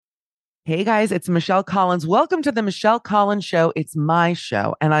Hey guys, it's Michelle Collins. Welcome to the Michelle Collins Show. It's my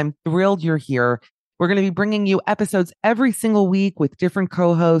show, and I'm thrilled you're here. We're going to be bringing you episodes every single week with different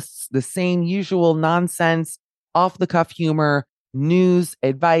co-hosts, the same usual nonsense, off-the-cuff humor, news,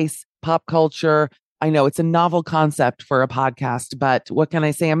 advice, pop culture. I know it's a novel concept for a podcast, but what can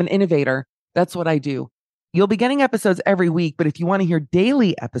I say? I'm an innovator. That's what I do. You'll be getting episodes every week, but if you want to hear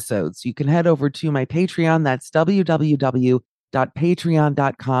daily episodes, you can head over to my Patreon. That's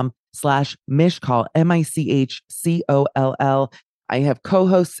www.patreon.com/Michcoll, Michcoll. I have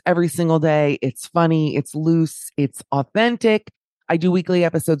co-hosts every single day. It's funny, it's loose, it's authentic. I do weekly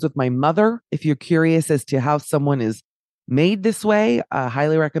episodes with my mother. If you're curious as to how someone is made this way, I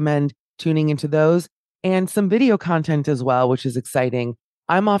highly recommend tuning into those, and some video content as well, which is exciting.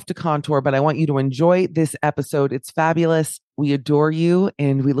 I'm off to Contour, but I want you to enjoy this episode. It's fabulous. We adore you,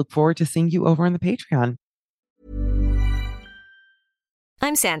 and we look forward to seeing you over on the Patreon.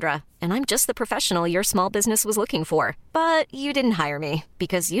 I'm Sandra, and I'm just the professional your small business was looking for. But you didn't hire me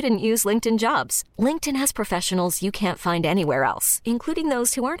because you didn't use LinkedIn Jobs. LinkedIn has professionals you can't find anywhere else, including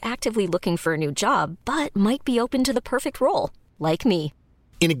those who aren't actively looking for a new job, but might be open to the perfect role, like me.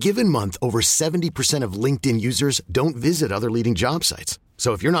 In a given month, over 70% of LinkedIn users don't visit other leading job sites.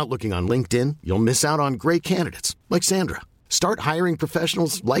 So if you're not looking on LinkedIn, you'll miss out on great candidates like Sandra. Start hiring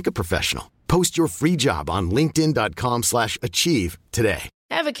professionals like a professional. Post your free job on linkedin.com/achieve today.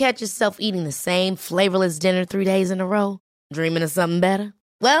 Ever catch yourself eating the same flavorless dinner 3 days in a row? Dreaming of something better?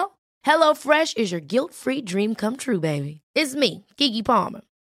 Well, HelloFresh is your guilt-free dream come true, baby. It's me, Keke Palmer.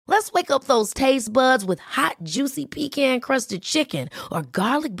 Let's wake up those taste buds with hot, juicy pecan-crusted chicken or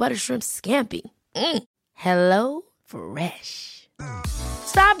garlic butter shrimp scampi. Hello Fresh.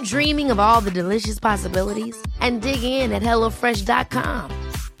 Stop dreaming of all the delicious possibilities and dig in at HelloFresh.com.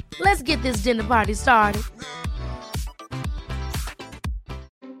 Let's get this dinner party started.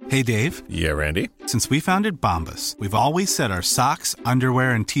 Hey, Dave. Yeah, Randy. Since we founded Bombas, we've always said our socks,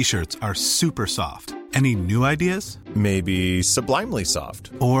 underwear, and T-shirts are super soft. Any new ideas? Maybe sublimely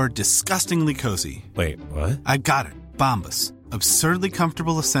soft. Or disgustingly cozy. Wait, what? I got it. Bombas. Absurdly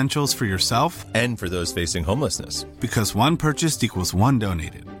comfortable essentials for yourself and for those facing homelessness. Because one purchased equals one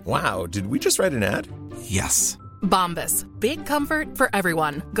donated. Wow, did we just write an ad? Yes. Bombas. Big comfort for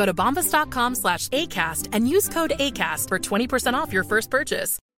everyone. Go to bombas.com/ACAST and use code ACAST for 20% off your first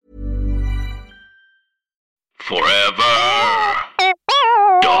purchase. Forever.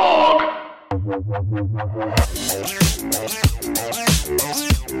 Dog.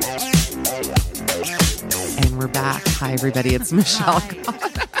 And we're back. Hi, everybody. It's Michelle.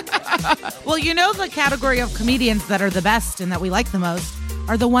 Well, you know, the category of comedians that are the best and that we like the most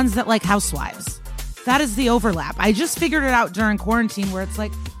are the ones that like Housewives. That is the overlap. I just figured it out during quarantine where it's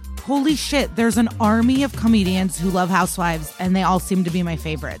like, holy shit, there's an army of comedians who love Housewives and they all seem to be my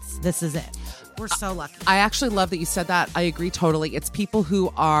favorites. This is it. We're so lucky. I actually love that you said that. I agree totally. It's people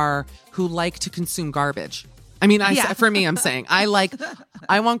who like to consume garbage. I mean, for me, I'm saying I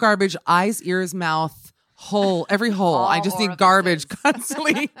want garbage, eyes, ears, mouth, every hole. I just need garbage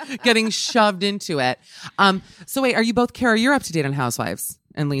constantly getting shoved into it. So wait, are you both, Kara, you're up to date on Housewives?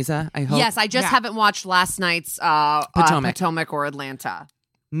 And Lisa, I hope. Yes, I just haven't watched last night's Potomac or Atlanta.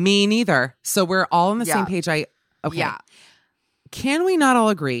 Me neither. So we're all on the same page. Okay. Yeah. Can we not all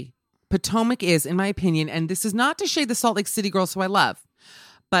agree? Potomac is, in my opinion, and this is not to shade the Salt Lake City girls who I love,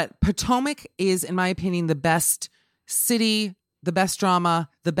 but Potomac is, in my opinion, the best city, the best drama,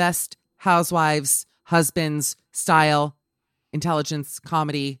 the best housewives, husbands, style, intelligence,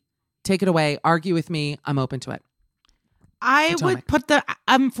 comedy. Take it away. Argue with me. I'm open to it. I would put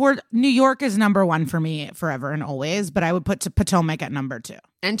for New York is number one for me forever and always, but I would put Potomac at number 2.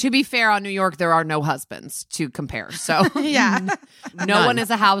 And to be fair, on New York, there are no husbands to compare. So yeah, no one is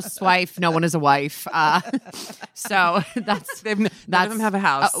a housewife. No one is a wife. So none of them have a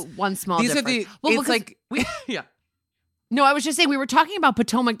house. One small These difference. Are the, yeah. No, I was just saying, we were talking about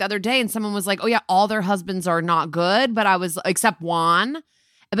Potomac the other day and someone was like, oh yeah, all their husbands are not good. But I was, except Juan.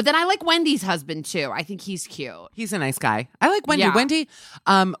 But then I like Wendy's husband too. I think he's cute. He's a nice guy. I like Wendy. Yeah.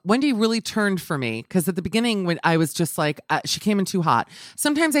 Wendy really turned for me because at the beginning when I was just like, she came in too hot.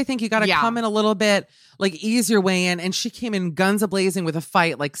 Sometimes I think you got to come in a little bit, like ease your way in. And she came in guns a-blazing with a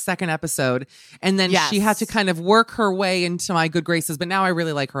fight, like second episode. And then she had to kind of work her way into my good graces. But now I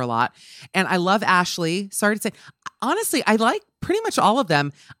really like her a lot. And I love Ashley. Sorry to say, honestly, I like pretty much all of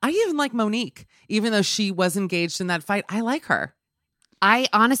them. I even like Monique, even though she was engaged in that fight. I like her.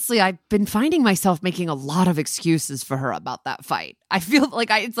 I've been finding myself making a lot of excuses for her about that fight. I feel like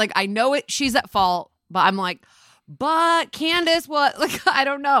I know she's at fault, but I'm like, but Candace, what? Like, I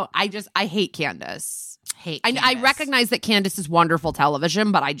don't know. I hate Candace. hate I Candace. recognize that Candace is wonderful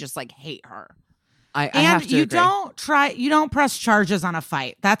television, but I just like hate her. I And have to you agree. you don't press charges on a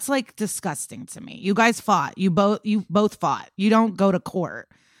fight. That's like disgusting to me. You guys fought. You both fought. You don't go to court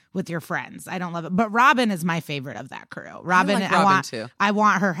with your friends. I don't love it. But Robin is my favorite of that crew. Robin, like Robin too. I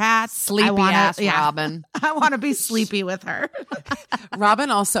want her hats. Sleepy Robin. I want to be sleepy with her.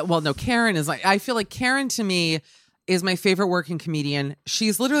 Robin also, well, no, Karen is like, I feel like Karen to me is my favorite working comedian.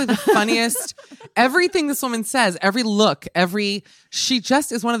 She's literally the funniest. Everything this woman says, every look, she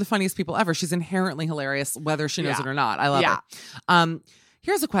just is one of the funniest people ever. She's inherently hilarious, whether she knows it or not. I love her.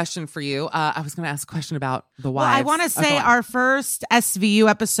 Here's a question for you. I was going to ask a question about the wives. Well, I want to say our first SVU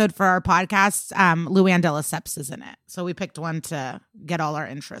episode for our podcast, Luann de Lesseps is in it. So we picked one to get all our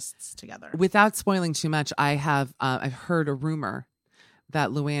interests together. Without spoiling too much, I've heard a rumor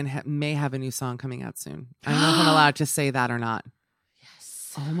that Luann may have a new song coming out soon. I don't know if I'm allowed to say that or not.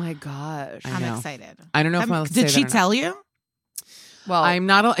 Yes. Oh my gosh. I'm excited. I don't know if I'm allowed to say Did that she or not. tell you? Well, I'm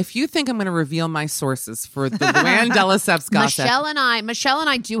not. If you think I'm going to reveal my sources for the Luann de Lesseps gossip, Michelle and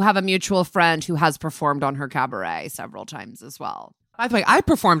I do have a mutual friend who has performed on her cabaret several times as well. by the way, I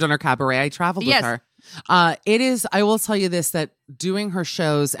performed on her cabaret. I traveled with her. It is. I will tell you this: that doing her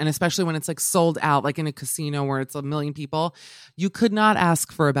shows, and especially when it's like sold out, like in a casino where it's 1 million people, you could not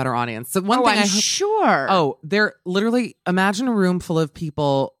ask for a better audience. So one thing I'm sure. Oh, they're literally, imagine a room full of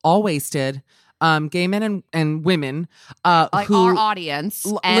people, all wasted. Gay men and women, like who our audience,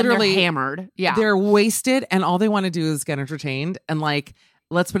 and literally they're hammered. Yeah, they're wasted, and all they want to do is get entertained. And like,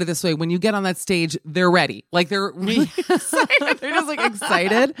 let's put it this way: when you get on that stage, they're ready. Like they're really excited. They're just like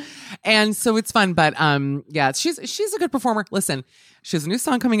excited, and so it's fun. But yeah, she's a good performer. Listen, she has a new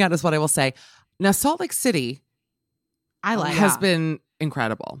song coming out, is what I will say. Now, Salt Lake City, has been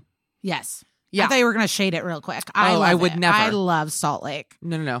incredible. Yes. Yeah. I thought you were going to shade it real quick. I would never. I love Salt Lake.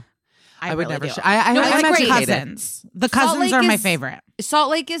 No. I would really never. do. I it's imagine great. Cousins. The Cousins are my favorite. Salt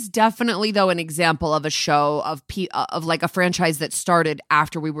Lake is definitely, though, an example of a show of like a franchise that started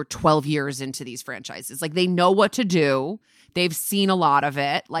after we were 12 years into these franchises. Like they know what to do. They've seen a lot of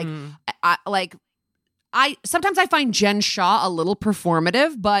it. Like I sometimes I find Jen Shaw a little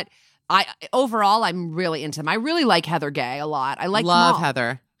performative, but overall I'm really into them. I really like Heather Gay a lot. I like love Mom.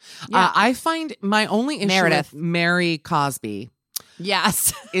 Heather. Yeah. I find my only issue Meredith. with Mary Cosby.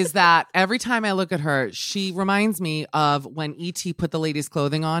 Yes. is that every time I look at her, she reminds me of when E.T. put the ladies'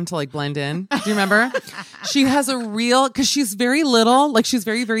 clothing on to like blend in. Do you remember? She has a real, because she's very little, like she's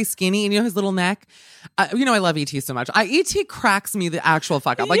very, very skinny, and you know his little neck. I love E.T. so much. E.T. cracks me the actual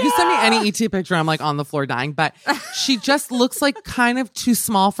fuck up. Like you send me any E.T. picture, I'm like on the floor dying. But she just looks like kind of too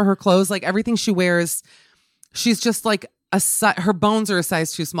small for her clothes. Like everything she wears, she's just like her bones are a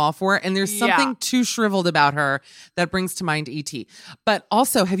size too small for it, and there's something too shriveled about her that brings to mind E.T. But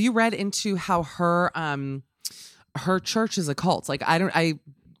also, have you read into how her church is a cult? Like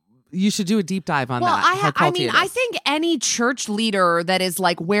you should do a deep dive on that. I think any church leader that is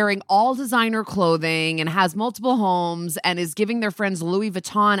like wearing all designer clothing and has multiple homes and is giving their friends Louis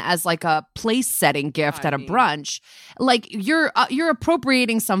Vuitton as like a place setting gift at a brunch, like you're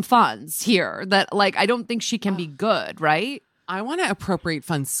appropriating some funds here that like I don't think she can be good, right? I want to appropriate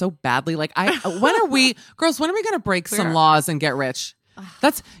funds so badly. Like when are we going to break some laws and get rich?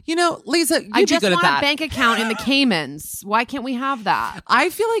 That's, Lisa, you'd I just be good want at that. a bank account in the Caymans. Why can't we have that? I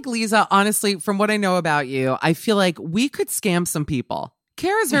feel like, Lisa, honestly, from what I know about you, I feel like we could scam some people.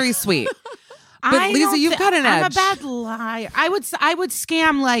 Kara's very sweet. But Lisa, you've got an edge. I'm a bad liar. I would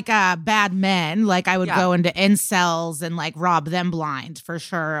scam like bad men. Like I would go into incels and like rob them blind for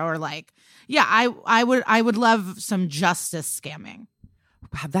sure. Or like, I would love some justice scamming.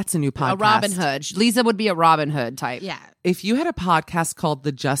 Wow, that's a new podcast. A Robin Hood. Lisa would be a Robin Hood type. Yeah. If you had a podcast called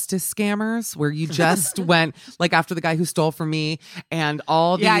The Justice Scammers, where you just went like after the guy who stole from me and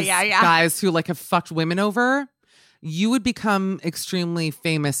all these guys who like have fucked women over, you would become extremely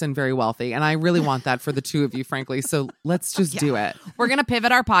famous and very wealthy. And I really want that for the two of you, frankly. So let's just do it. We're going to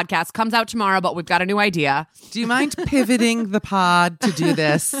pivot our podcast. Comes out tomorrow, but we've got a new idea. Do you mind pivoting the pod to do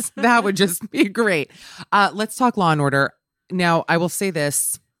this? That would just be great. Let's talk Law and Order. Now, I will say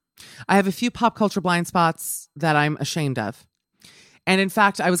this. I have a few pop culture blind spots that I'm ashamed of. And in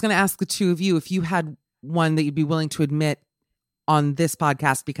fact, I was going to ask the two of you if you had one that you'd be willing to admit on this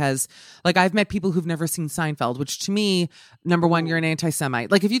podcast, because like I've met people who've never seen Seinfeld, which to me, number one, you're an anti-Semite.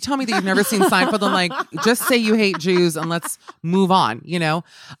 Like if you tell me that you've never seen Seinfeld, I'm like, just say you hate Jews and let's move on,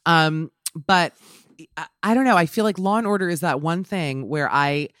 But I don't know. I feel like Law and Order is that one thing where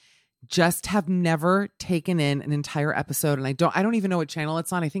I just have never taken in an entire episode, and I don't even know what channel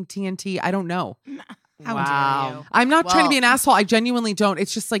it's on. I think TNT. I don't know. How dare you? I'm not trying to be an asshole. I genuinely don't.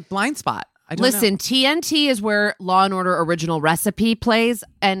 It's just like blind spot. I don't Listen, know. TNT is where Law and Order Original Recipe plays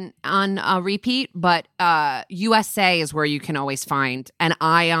and on repeat, but USA is where you can always find an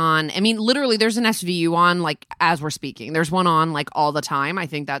Ion. I mean, literally, there's an SVU on like as we're speaking. There's one on like all the time. I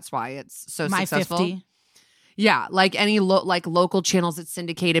think that's why it's so My successful. 50. Yeah, like any local channels it's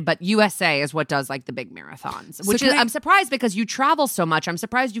syndicated, but USA is what does like the big marathons. Which is I'm surprised because you travel so much. I'm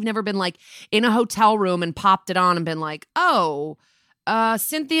surprised you've never been like in a hotel room and popped it on and been like, oh.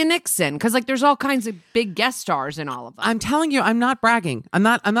 Cynthia Nixon, because like there's all kinds of big guest stars in all of them. I'm telling you, I'm not bragging. I'm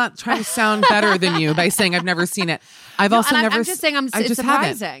not trying to sound better than you by saying I've never seen it. I've also never. I'm just saying I it's just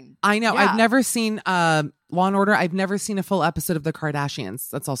surprising. haven't. I know. Yeah. I've never seen Law and Order. I've never seen a full episode of The Kardashians.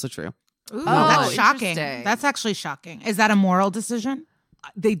 That's also true. Ooh, Oh, that's shocking. interesting. That's actually shocking. Is that a moral decision?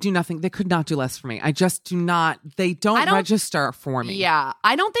 They do nothing. They could not do less for me. I just do not. They don't register for me. Yeah,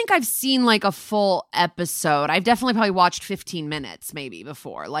 I don't think I've seen like a full episode. I've definitely probably watched 15 minutes maybe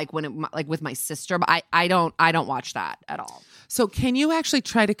before, like when it like with my sister. But I don't watch that at all. So can you actually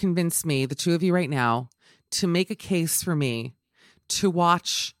try to convince me, the two of you right now, to make a case for me to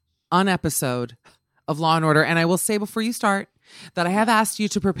watch an episode of Law and Order? And I will say before you start that I have asked you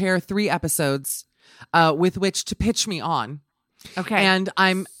to prepare 3 episodes with which to pitch me on. Okay. And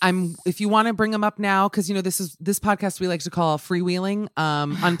I'm if you want to bring them up now, because you know this podcast we like to call freewheeling,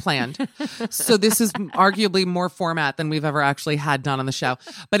 unplanned. So this is arguably more format than we've ever actually had done on the show.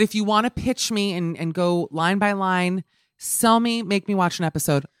 But if you want to pitch me and go line by line, sell me, make me watch an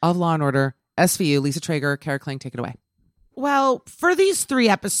episode of Law and Order, SVU, Lisa Traeger, Kara Kling, take it away. Well, for these 3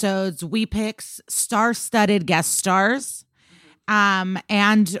 episodes, we pick star-studded guest stars.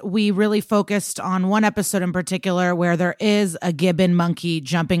 And we really focused on one episode in particular where there is a gibbon monkey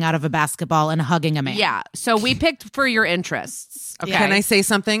jumping out of a basketball and hugging a man. Yeah. So we picked for your interests. Okay. Can I say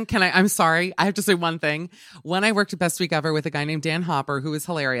something? I'm sorry. I have to say one thing. When I worked at Best Week Ever with a guy named Dan Hopper, who is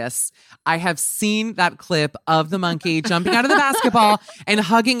hilarious, I have seen that clip of the monkey jumping out of the basketball and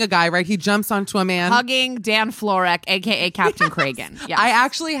hugging a guy, right? He jumps onto a man. Hugging Dan Florek, a.k.a. Captain Cragen. Yeah. I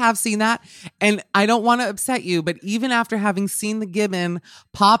actually have seen that. And I don't want to upset you, but even after having seen the gibbon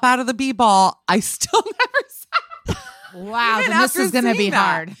pop out of the b-ball, I still never saw it. Wow, Even then this after is going to be seeing that.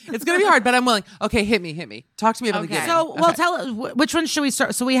 hard. It's going to be hard, but I'm willing. Okay, hit me. Talk to me about the gibbon. So, well, tell us, which one should we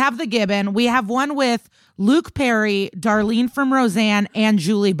start? So we have the gibbon. We have one with Luke Perry, Darlene from Roseanne, and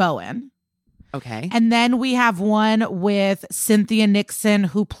Julie Bowen. Okay. And then we have one with Cynthia Nixon,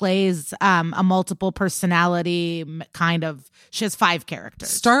 who plays a multiple personality kind of. She has 5 characters.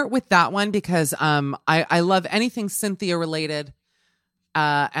 Start with that one because I love anything Cynthia related,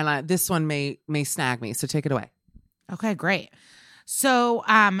 and this one may snag me. So take it away. Okay, great. So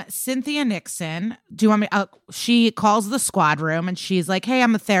Cynthia Nixon, do you want me? She calls the squad room and she's like, "Hey,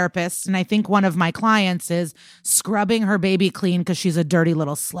 I'm a therapist, and I think one of my clients is scrubbing her baby clean because she's a dirty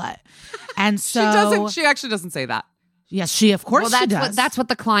little slut." And so She actually doesn't say that. Yes, of course she does. That's what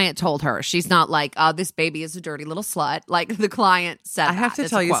the client told her. She's not like, this baby is a dirty little slut. Like the client said. I have to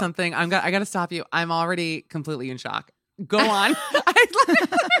tell you something. I got to stop you. I'm already completely in shock. Go on. Well, that's the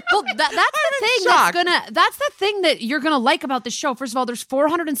thing. That's the thing that you're gonna like about this show. First of all, there's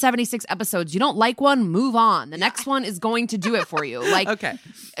 476 episodes. You don't like one, move on. The next one is going to do it for you. Like, okay,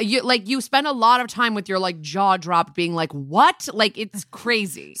 you spend a lot of time with your like jaw dropped, being like, "What?" Like it's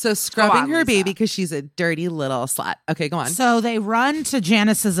crazy. So scrubbing her baby because she's a dirty little slut. Okay, go on. So they run to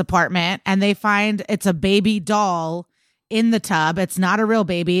Janice's apartment and they find it's a baby doll in the tub. It's not a real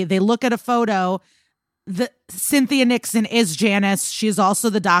baby. They look at a photo. Cynthia Nixon is Janice. She's also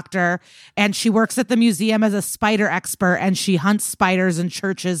the doctor, and she works at the museum as a spider expert, and she hunts spiders in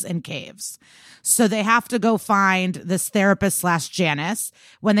churches and caves. So they have to go find this therapist / Janice.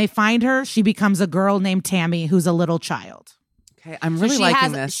 When they find her, she becomes a girl named Tammy, who's a little child. Okay, I'm really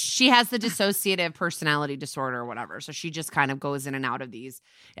liking this. She has the dissociative personality disorder or whatever. So she just kind of goes in and out of these.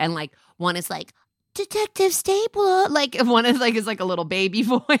 And like one is like, Detective Stapler, like one is like a little baby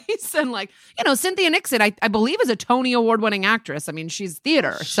voice, and like Cynthia Nixon, I believe is a Tony Award-winning actress. I mean, she's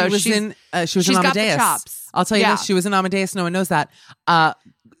theater, so she was in Amadeus. got the chops. I'll tell you this: she was in Amadeus. No one knows that.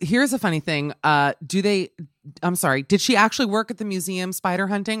 Here's a funny thing: I'm sorry. Did she actually work at the museum spider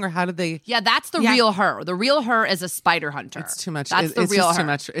hunting, or how did they? Yeah, that's the real her. The real her is a spider hunter. It's too much. That's the real her. Too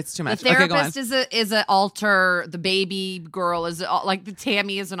much. It's too much. The therapist is an alter. The baby girl is like the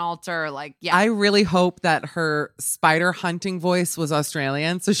Tammy is an alter. Like, yeah. I really hope that her spider hunting voice was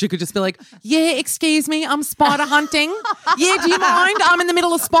Australian, so she could just be like, "Yeah, excuse me, I'm spider hunting. Yeah, do you mind? I'm in the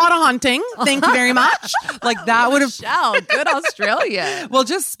middle of spider hunting. Thank you very much." Like that would have. Good Australian. Well,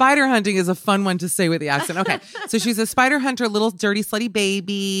 just spider hunting is a fun one to say with the accent. Okay. So she's a spider hunter, little dirty, slutty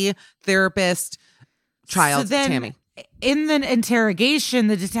baby, therapist, child, so then, Tammy. in the interrogation,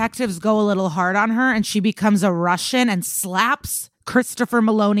 the detectives go a little hard on her and she becomes a Russian and slaps Christopher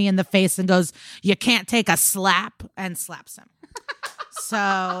Maloney in the face and goes, "You can't take a slap," and slaps him. So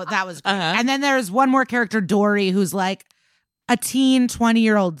that was great. And then there's one more character, Dory, who's like a teen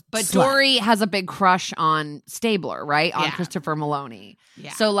 20-year-old But slut. Dory has a big crush on Stabler, right? On Yeah. Christopher Maloney.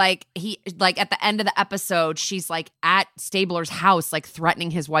 Yeah. So like at the end of the episode, she's like at Stabler's house, like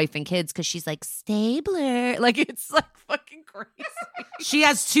threatening his wife and kids because she's like, Stabler. Like it's like fucking crazy. She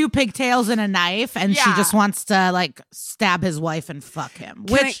has 2 pigtails and a knife, and she Yeah. just wants to like stab his wife and fuck him,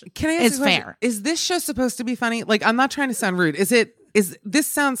 which can I ask is you a question? fair. Is this show supposed to be funny? Like, I'm not trying to sound rude. This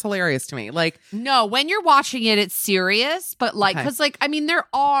sounds hilarious to me. Like, No, when you're watching it, it's serious, but like, Okay. because like, I mean, there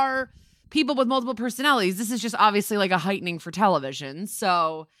are people with multiple personalities. This is just obviously like a heightening for television.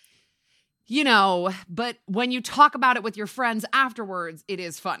 So, you know, but when you talk about it with your friends afterwards, it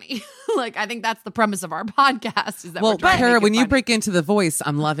is funny. Like, I think that's the premise of our podcast is that well, we're trying to Kara, make it when you funny. break into the voice,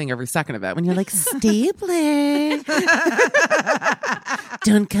 I'm loving every second of it. When you're like, Stabler,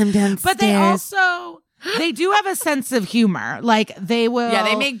 don't come downstairs. But they do have a sense of humor. Like they will. Yeah,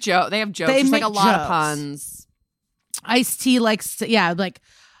 they make They have jokes. They There's like make a lot of jokes. puns. Ice-T likes, like,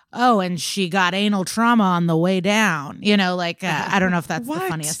 oh, and she got anal trauma on the way down. You know, like, I don't know if that's the What?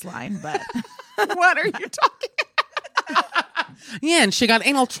 funniest line, but What are you talking Yeah, and she got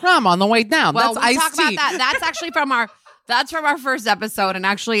anal trauma on the way down. Well, That's we'll talk Ice-T. about that. That's actually from our first episode, and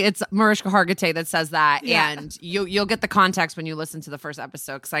actually, it's Mariska Hargitay that says that, Yeah. and you'll get the context when you listen to the first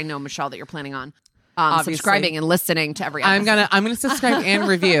episode because I know, Michelle, that you're planning on Obviously. subscribing and listening to every episode. I'm gonna subscribe and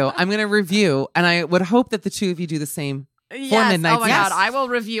review. I'm gonna review, and I would hope that the two of you do the same for Midnight. Oh my God, I will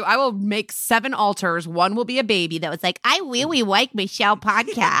review. I will make 7 altars. One will be a baby that was like, I really like Michelle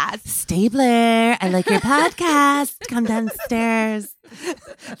podcast. Stabler, I like your podcast. Come downstairs.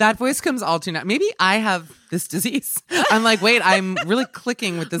 That voice comes all too now. Maybe I have this disease. I'm like, wait, I'm really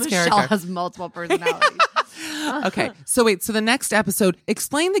clicking with this Michelle character. has multiple personalities. Okay, so wait, so the next episode,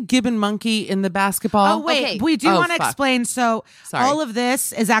 explain the gibbon monkey in the basketball. oh, wait, Okay. we do Oh, want to fuck. explain. So Sorry. all of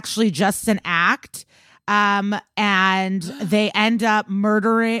this is actually just an act. And they end up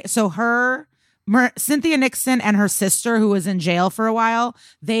murdering. So Cynthia Nixon and her sister, who was in jail for a while,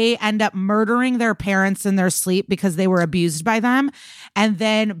 they end up murdering their parents in their sleep because they were abused by them. And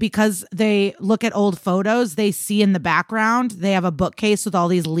then because they look at old photos, they see in the background, they have a bookcase with all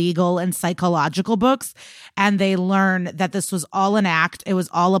these legal and psychological books. And they learn that this was all an act. It was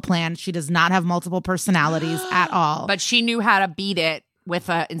all a plan. She does not have multiple personalities at all. But she knew how to beat it with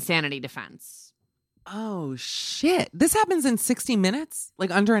an insanity defense. Oh shit! This happens in 60 minutes,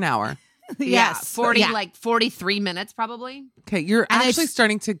 like under an hour. Yes. 43 minutes probably. Okay, you're And actually it's-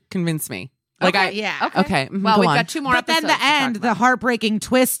 starting to convince me. Like yeah. Okay. mhm, Well, go we've on. got 2 more But then episodes the to talk end, the about. heartbreaking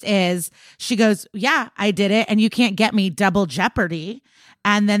twist is she goes, "Yeah, I did it, and you can't get me double jeopardy."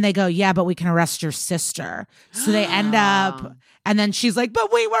 And then they go, "Yeah, but we can arrest your sister." So they end up, and then she's like,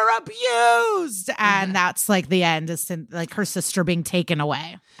 "But we were abused," and that's like the end, is like her sister being taken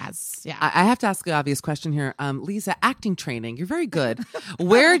away. I have to ask the obvious question here. Lisa, acting training, you're very good.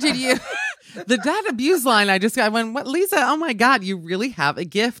 Where did you, the dad abuse line, I went, what, Lisa, oh my God, you really have a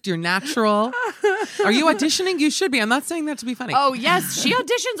gift. You're natural. Are you auditioning? You should be. I'm not saying that to be funny. Oh, yes. She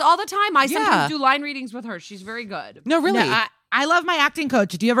auditions all the time. I Yeah. sometimes do line readings with her. She's very good. No, really. No, I love my acting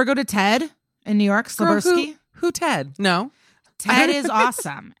coach. Do you ever go to TED in New York, Girl, Slabowski? who Ted? No. Ted is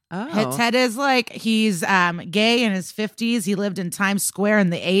awesome. Oh. Ted is like, he's gay in his 50s. He lived in Times Square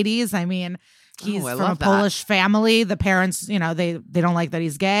in the 80s. I mean, he's Oh, I from a love that. Polish family. The parents, they don't like that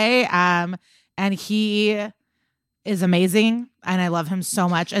he's gay. And he is amazing. And I love him so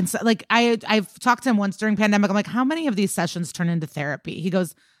much. And so, like, I've talked to him once during pandemic. I'm like, how many of these sessions turn into therapy? He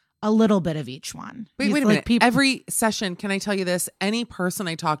goes, a little bit of each one. Wait He's a like, minute. Every session, can I tell you this? Any person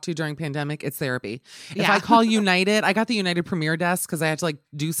I talk to during pandemic, it's therapy. If Yeah. I call United, I got the United Premier desk because I had to like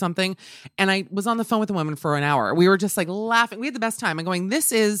do something. And I was on the phone with a woman for an hour. We were just like laughing. We had the best time. I'm going,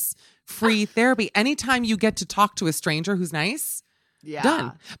 this is free therapy. Anytime you get to talk to a stranger who's nice,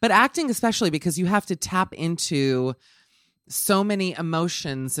 done. But acting especially, because you have to tap into so many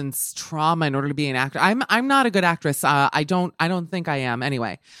emotions and trauma in order to be an actor. I'm not a good actress. I don't think I am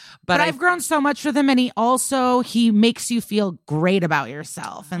anyway. But I've grown so much with him, and he makes you feel great about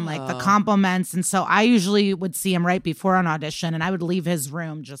yourself and like the compliments. And so I usually would see him right before an audition, and I would leave his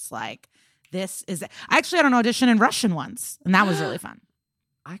room just like, this is it. I actually had an audition in Russian once, and that was really fun.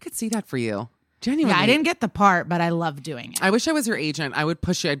 I could see that for you. Genuinely. Yeah, I didn't get the part, but I love doing it. I wish I was your agent. I would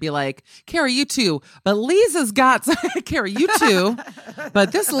push you. I'd be like, Carrie, you too. But Lisa's got Carrie, you too.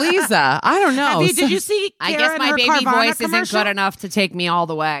 But this Lisa, I don't know. Did you see? I Kara guess in my her baby Carvana voice commercial? isn't good enough to take me all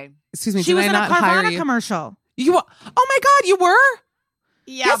the way. Excuse me, She did was I in a not hire Carvana you? commercial. Oh my God, you were?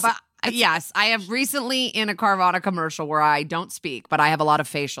 Yeah, Yes. but yes, I have recently in a Carvana commercial where I don't speak, but I have a lot of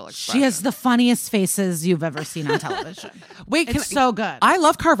facial expressions. She has the funniest faces you've ever seen on television. Wait, It's so good. I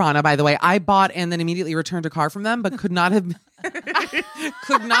love Carvana, by the way. I bought and then immediately returned a car from them, but could not have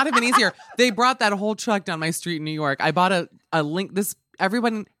been easier. They brought that whole truck down my street in New York. I bought a link.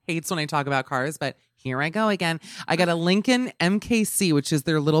 Everyone hates when I talk about cars, but here I go again. I got a Lincoln MKC, which is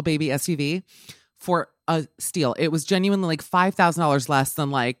their little baby SUV, for a steal. It was genuinely like $5,000 less than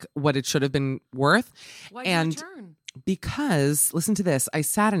like what it should have been worth. Why'd and you return? because listen to this, I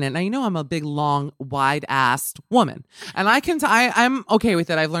sat in it. Now you know I'm a big, long, wide-assed woman, and I'm okay with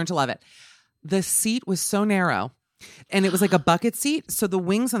it. I've learned to love it. The seat was so narrow, and it was like a bucket seat, so the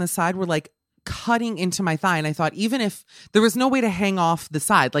wings on the side were like cutting into my thigh, and I thought even if there was no way to hang off the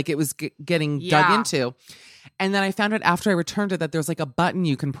side, like it was getting dug into. And then I found out after I returned it that there's like a button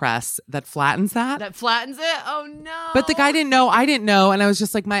you can press that flattens that. That flattens it? Oh, no. But the guy didn't know. I didn't know. And I was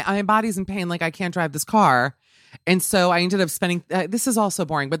just like, my body's in pain. Like, I can't drive this car. And so I ended up spending, this is all so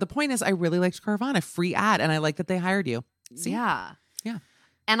boring. But the point is, I really liked Carvana. Free ad. And I like that they hired you. See? Yeah. Yeah.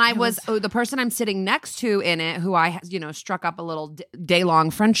 And I was the person I'm sitting next to in it, who I, struck up a little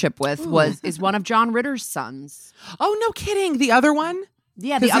day-long friendship with, is one of John Ritter's sons. Oh, no kidding. The other one?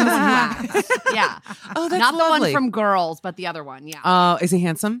 Yeah, the other one who acts. Yeah. Oh, that's not lovely. the one from Girls, but the other one. Yeah. Is he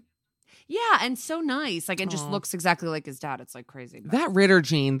handsome? Yeah, and so nice. Like, and just looks exactly like his dad. It's like crazy. That Ritter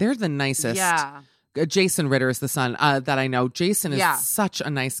gene, they're the nicest. Yeah. Jason Ritter is the son that I know. Jason is Yeah. such a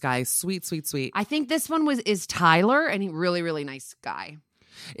nice guy. Sweet, sweet, sweet. I think this one is Tyler, and he really, really nice guy.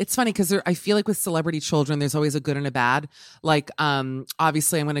 It's funny because I feel like with celebrity children, there's always a good and a bad. Like,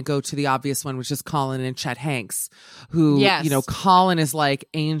 obviously, I'm going to go to the obvious one, which is Colin and Chet Hanks, who, Yes. Colin is like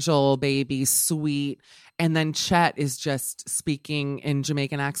angel baby, sweet. And then Chet is just speaking in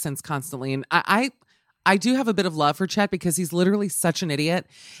Jamaican accents constantly. And I do have a bit of love for Chet because he's literally such an idiot.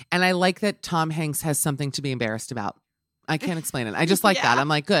 And I like that Tom Hanks has something to be embarrassed about. I can't explain it. I just like that. I'm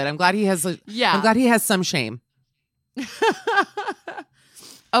like, good. I'm glad he has I'm glad he has some shame.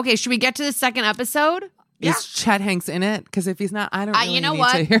 Okay, should we get to the second episode? Is Chet Hanks in it? Because if he's not, I don't really you know need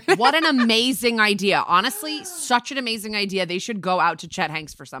what? to hear it. What an amazing idea. Honestly, such an amazing idea. They should go out to Chet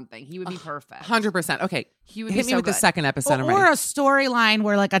Hanks for something. He would be perfect. 100%. Okay. He would Hit be me so with the good. second episode. I'm Or ready. a storyline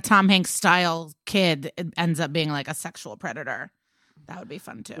where like a Tom Hanks style kid ends up being like a sexual predator. That would be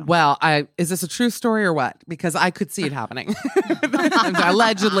fun too. Well, is this a true story or what? Because I could see it happening.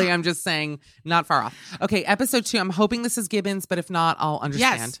 Allegedly, I'm just saying, not far off. Okay, episode 2. I'm hoping this is Gibbons, but if not, I'll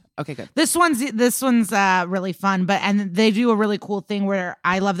understand. Yes. Okay, good. This one's really fun, and they do a really cool thing where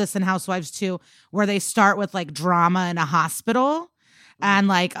I love this in Housewives too, where they start with like drama in a hospital. And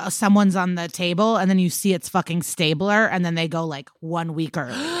like someone's on the table, and then you see it's fucking Stabler, and then they go like 1 week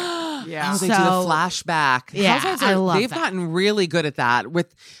earlier. Yeah. Oh, they do the flashback. Yeah, Housewives I love they've that. gotten really good at that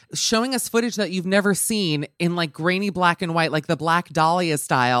with showing us footage that you've never seen in like grainy black and white, like the Black Dahlia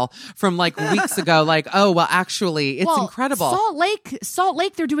style from like weeks ago. Like, oh, well, actually, it's incredible. Salt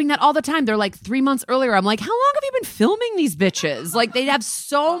Lake, they're doing that all the time. They're like 3 months earlier. I'm like, how long have you been filming these bitches? Like, they have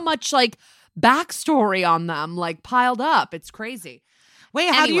so much like backstory on them, like piled up. It's crazy.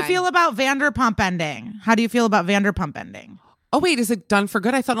 Wait, how do you Anyway. feel about Vanderpump ending? Oh, wait, is it done for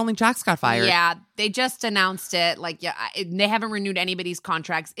good? I thought only Jax got fired. Yeah, they just announced it. Like, yeah, they haven't renewed anybody's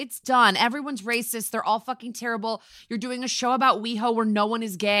contracts. It's done. Everyone's racist. They're all fucking terrible. You're doing a show about WeHo where no one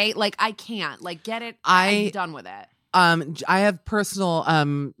is gay. Like, I can't. Like, get it? I'm done with it. I have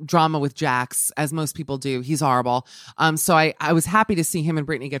personal drama with Jax, as most people do. He's horrible. So I was happy to see him and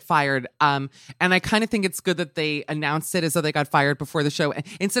Brittany get fired. And I kind of think it's good that they announced it as though they got fired before the show.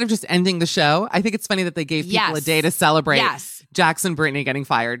 Instead of just ending the show, I think it's funny that they gave people a day to celebrate Jax and Brittany getting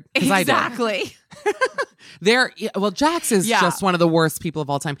fired. Exactly. Jax is just one of the worst people of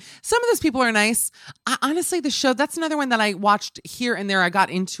all time. Some of those people are nice. Honestly, the show, that's another one that I watched here and there. I got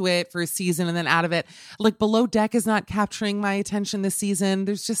into it for a season and then out of it. Like, Below Deck is not capturing my attention this season.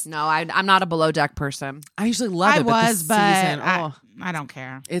 There's just... No, I'm not a Below Deck person. I usually love it, but this season, I don't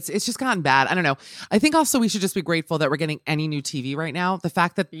care. It's just gotten bad. I don't know. I think also we should just be grateful that we're getting any new TV right now. The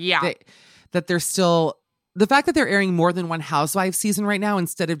fact that that they're still... The fact that they're airing more than one Housewives season right now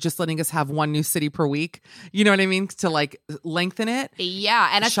instead of just letting us have one new city per week, you know what I mean? To like lengthen it. Yeah,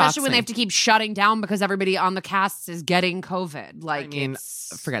 and especially when they have to keep shutting down because everybody on the casts is getting COVID. Like, I mean,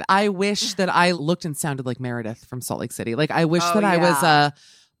 forget it. I wish that I looked and sounded like Meredith from Salt Lake City. Like, I wish that I was a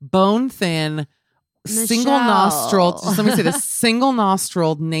bone thin, single nostrilled. Just let me say this: single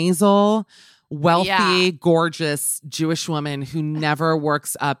nostrilled, nasal, wealthy, gorgeous Jewish woman who never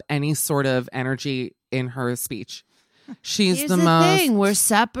works up any sort of energy in her speech. She's Here's the most. thing. We're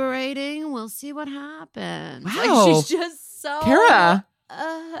separating. We'll see what happens. Wow. Like, she's just so. Kara.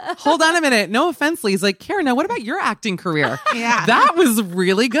 Hold on a minute. No offense, Lee. He's like, Kara, now what about your acting career? Yeah. That was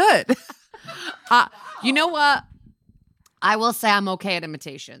really good. You know what? I will say I'm okay at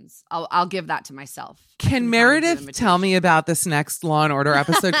imitations. I'll give that to myself. Can Meredith tell me about this next Law and Order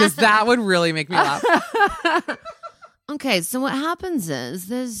episode? Because that would really make me laugh. Okay, so what happens is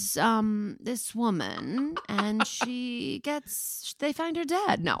there's this woman and they find her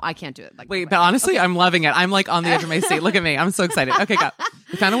dead. No, I can't do it. Wait, but honestly, I'm loving it. I'm like on the edge of my seat. Look at me. I'm so excited. Okay, go.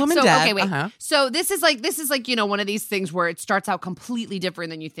 We found a woman dead. Okay, wait. So this is like, you know, one of these things where it starts out completely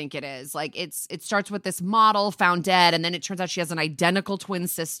different than you think it is. Like it starts with this model found dead, and then it turns out she has an identical twin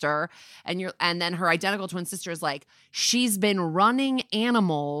sister, and then her identical twin sister is like, she's been running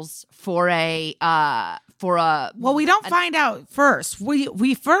animals for a Well, we don't find out first. We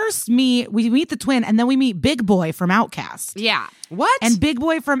meet the twin, and then we meet Big Boy from Outcast. Yeah. What? And Big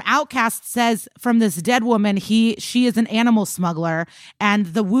Boy from Outcast says from this dead woman, she is an animal smuggler, and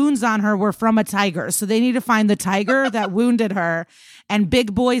the wounds on her were from a tiger. So they need to find the tiger that wounded her. And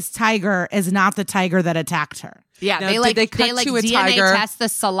Big Boy's tiger is not the tiger that attacked her. Yeah, Now, they cut to a DNA tiger? test the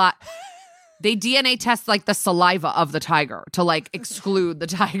saliva. They DNA test like the saliva of the tiger to like exclude the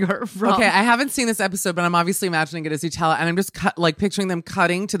tiger from. Okay, I haven't seen this episode, but I'm obviously imagining it as you tell it, and I'm just picturing them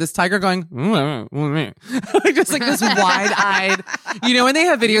cutting to this tiger going, just like this wide-eyed. You know when they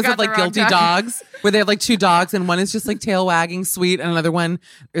have videos of like guilty dogs where they have like two dogs, and one is just like tail wagging sweet, and another one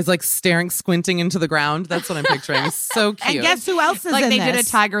is like squinting into the ground. That's what I'm picturing. So cute. And guess who else is like in they this? did a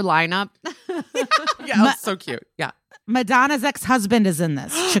tiger lineup. Yeah, so cute. Yeah. Madonna's ex-husband is in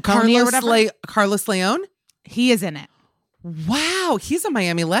this. Ciccone or whatever. Carlos Leon? He is in it. Wow, he's a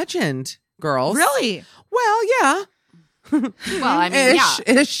Miami legend, girls. Really? Well, yeah. Well, I mean,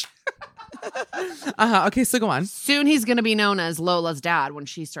 Ish. Okay, so go on. Soon he's going to be known as Lola's dad when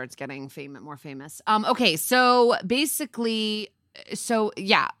she starts getting more famous. Okay, so basically,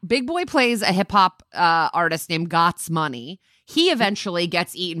 Big Boy plays a hip hop artist named Gots Money. He eventually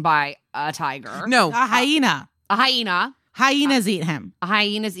gets eaten by a tiger. No. A hyena. A hyena. Hyenas eat him.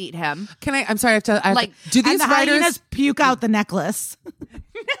 Hyenas eat him. Can I? I'm sorry. I have to. Do these and the writers hyenas puke out the necklace?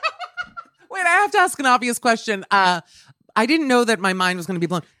 Wait, I have to ask an obvious question. I didn't know that my mind was going to be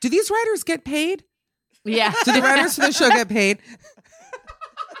blown. Do these writers get paid? Yeah. Do the writers for the show get paid?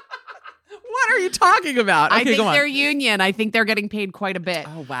 What are you talking about? Okay, I think go on. they're union. I think they're getting paid quite a bit.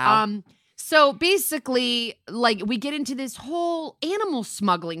 Oh, wow. So basically, like, we get into this whole animal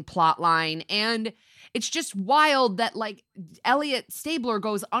smuggling plot line, and it's just wild that like Elliot Stabler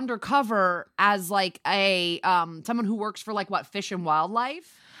goes undercover as like a someone who works for like Fish and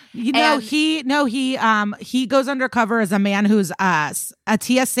Wildlife. You know, he goes undercover as a man who's a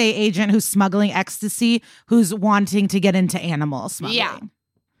TSA agent who's smuggling ecstasy, who's wanting to get into animal smuggling. Yeah.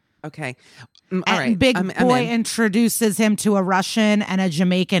 Okay. And All right. Big I'm Boy in. introduces him to a Russian and a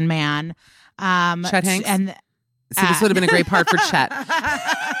Jamaican man. Chet Hanks? And See, this would have been a great part for Chet.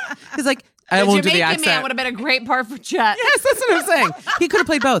 He's like, I won't do the Jamaican accent. man would have been a great part for Chet. Yes, that's what I'm saying. He could have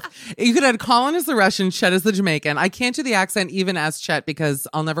played both. You could have had Colin as the Russian, Chet as the Jamaican. I can't do the accent even as Chet because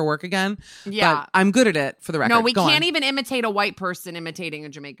I'll never work again. Yeah. But I'm good at it for the record. No, we Go can't on. even imitate a white person imitating a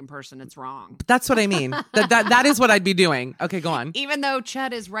Jamaican person. It's wrong. That's what I mean. That is what I'd be doing. Okay, go on. Even though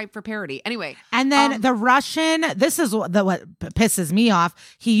Chet is ripe for parody. Anyway. And then the Russian, this is what pisses me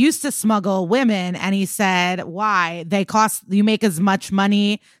off. He used to smuggle women, and he said, why? You make as much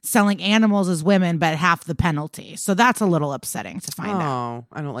money selling animals as women, but half the penalty. So that's a little upsetting to find out. Oh,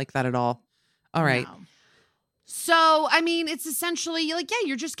 I don't like that at all. All right. No. So, I mean, it's essentially like,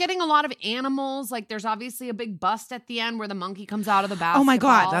 you're just getting a lot of animals. Like, there's obviously a big bust at the end where the monkey comes out of the basketball. Oh my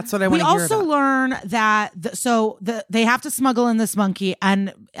God. That's what I want We to hear also about. learn that they have to smuggle in this monkey,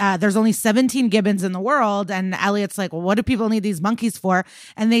 and there's only 17 gibbons in the world. And Elliot's like, well, what do people need these monkeys for?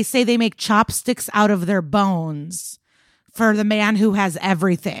 And they say they make chopsticks out of their bones for the man who has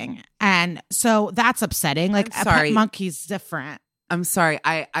everything. And so that's upsetting. Like, I'm a sorry. pet monkey's different. I'm sorry.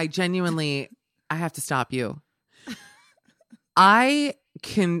 I genuinely, I have to stop you. I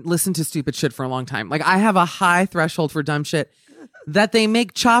can listen to stupid shit for a long time. Like, I have a high threshold for dumb shit. That they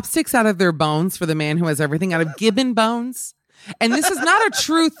make chopsticks out of their bones for the man who has everything, out of gibbon bones. And this is not a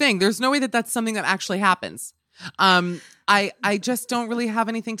true thing. There's no way that that's something that actually happens. I just don't really have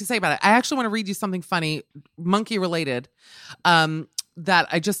anything to say about it. I actually want to read you something funny, monkey related. that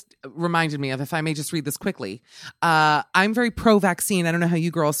I just reminded me of, if I may just read this quickly. I'm very pro-vaccine. I don't know how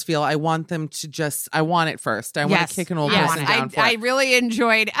you girls feel. I want them to I want it first. I want to kick an old person down for it. I really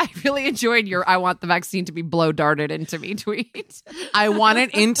enjoyed your I want the vaccine to be blow darted into me tweet. I want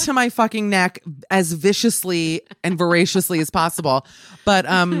it into my fucking neck as viciously and voraciously as possible. But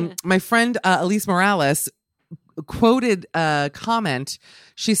my friend Elise Morales quoted a comment.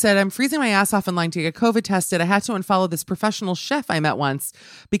 She said, I'm freezing my ass off in line to get COVID tested. I had to unfollow this professional chef I met once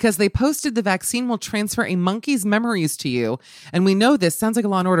because they posted the vaccine will transfer a monkey's memories to you. And we know this sounds like a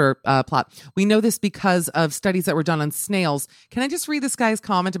Law and Order plot. We know this because of studies that were done on snails. Can I just read this guy's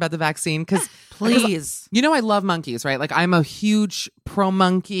comment about the vaccine? Please. You know, I love monkeys, right? Like, I'm a huge pro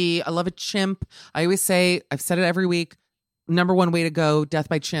monkey. I love a chimp. I always say, I've said it every week, number one way to go, death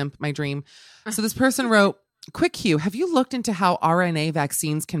by chimp, my dream. So this person wrote, quick cue, have you looked into how RNA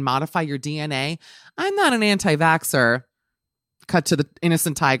vaccines can modify your DNA? I'm not an anti-vaxxer. Cut to the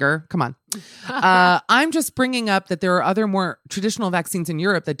innocent tiger. Come on. I'm just bringing up that there are other more traditional vaccines in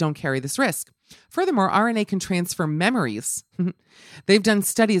Europe that don't carry this risk. Furthermore, RNA can transfer memories. They've done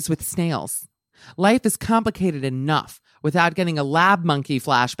studies with snails. Life is complicated enough without getting a lab monkey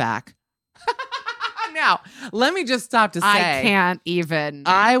flashback. Now, let me just stop to say, I can't even.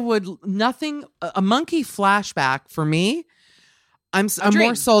 I would a monkey flashback for me. I'm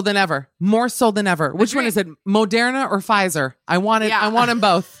more sold than ever. More sold than ever. Which one is it? Moderna or Pfizer? I want it. Yeah. I want them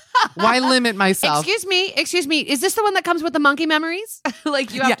both. Why limit myself? Excuse me. Is this the one that comes with the monkey memories?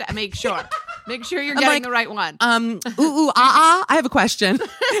 Like you have to make sure. Make sure you're getting the right one. I have a question.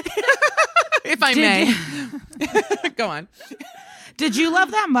 If I may. Go on. Did you love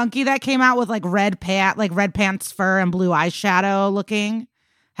that monkey that came out with like red pants fur and blue eyeshadow looking?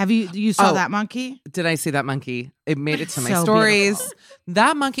 Have you saw that monkey? Did I see that monkey? It made it to my stories. Beautiful.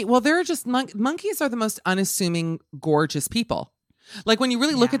 That monkey. Well, they're just monkeys are the most unassuming, gorgeous people. Like when you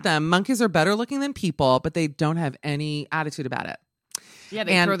really look at them, monkeys are better looking than people, but they don't have any attitude about it. Yeah,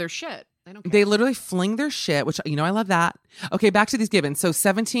 they throw their shit. They don't care. They literally fling their shit, which, I love that. Okay, back to these gibbons. So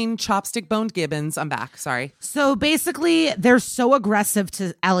 17 chopstick boned gibbons. I'm back. Sorry. So basically, they're so aggressive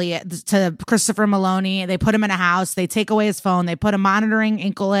to Elliot, to Christopher Maloney. They put him in a house. They take away his phone. They put a monitoring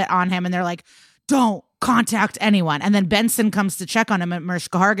anklet on him, and they're like, don't contact anyone. And then Benson comes to check on him at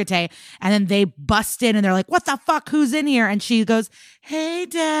Mariska Hargitay, and then they bust in and they're like, what the fuck? Who's in here? And she goes, hey,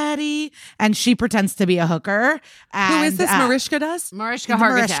 daddy. And she pretends to be a hooker. And, who is this? Mariska does? Mariska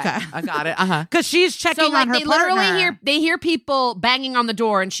Hargitay. I got it. Because she's checking on her partner. They hear people banging on the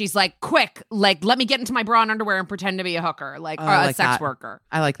door, and she's like, quick, like, let me get into my bra and underwear and pretend to be a hooker, like a sex worker.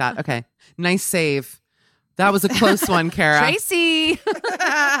 I like that. Okay. Nice save. That was a close one, Kara. Tracy.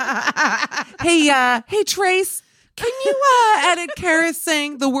 Hey, Trace, can you edit Kara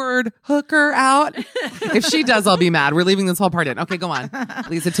saying the word hooker out? If she does, I'll be mad. We're leaving this whole part in. Okay, go on.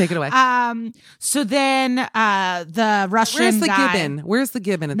 Lisa, take it away. So then the Russian Where's the guy, gibbon? Where's the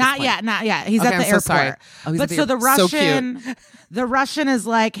gibbon at this point? Not yet. He's at the airport. So sorry. Oh, but so the Russian... So cute. The Russian is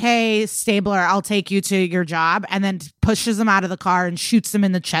like, hey, Stabler, I'll take you to your job, and then pushes him out of the car and shoots him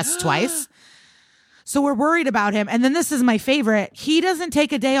in the chest twice. So we're worried about him. And then this is my favorite. He doesn't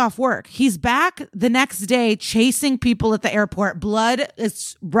take a day off work. He's back the next day chasing people at the airport. Blood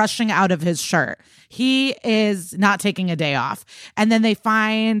is rushing out of his shirt. He is not taking a day off. And then they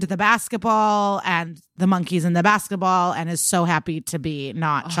find the basketball and the monkeys in the basketball and is so happy to be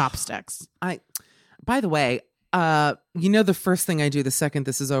not chopsticks. By the way, the first thing I do the second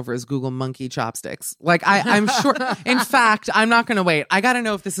this is over is Google monkey chopsticks. Like I'm sure. In fact, I'm not going to wait. I got to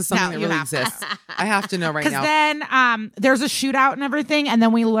know if this is something that really exists. I have to know right now. Because then there's a shootout and everything, and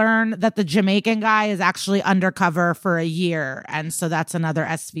then we learn that the Jamaican guy is actually undercover for a year, and so that's another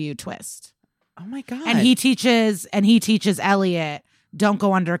SVU twist. Oh my god! And he teaches Elliot, don't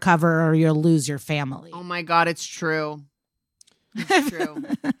go undercover or you'll lose your family. Oh my god, it's true. It's true.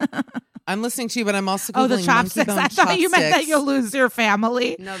 I'm listening to you, but I'm also Googling the chopsticks. I thought you meant that you'll lose your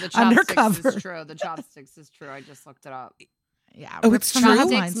family. No, the chopsticks undercover. is true. The chopsticks is true. I just looked it up. Yeah. It's true.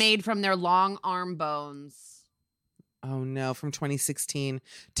 Chopsticks made from their long arm bones. Oh no, from 2016.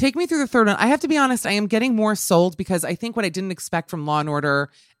 Take me through the third one. I have to be honest, I am getting more sold because I think what I didn't expect from Law and Order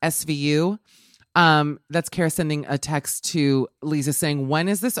SVU. That's Kara sending a text to Lisa saying, "When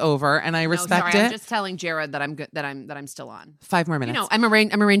is this over?" And I respect it. I'm just telling Jared that I'm good. That I'm still on. 5 more minutes. I'm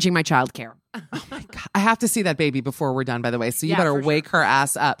arranging my childcare. Oh my god! I have to see that baby before we're done. By the way, so you better wake her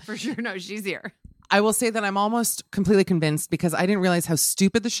ass up. For sure. No, she's here. I will say that I'm almost completely convinced because I didn't realize how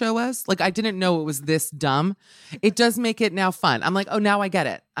stupid the show was. Like I didn't know it was this dumb. It does make it now fun. I'm like, oh, now I get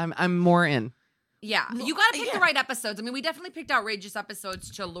it. I'm more in. Yeah, you got to pick the right episodes. I mean, we definitely picked outrageous episodes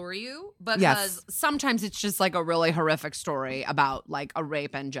to lure you because sometimes it's just like a really horrific story about like a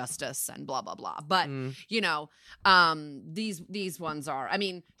rape and justice and blah, blah, blah. But, you know, these ones are, I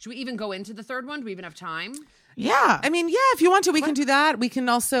mean, should we even go into the third one? Do we even have time? Yeah. I mean, yeah, if you want to, we can do that. We can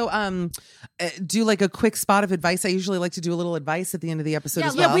also do like a quick spot of advice. I usually like to do a little advice at the end of the episode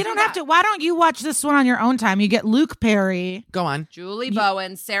as well. Yeah, we don't have to. Why don't you watch this one on your own time? You get Luke Perry. Go on. Julie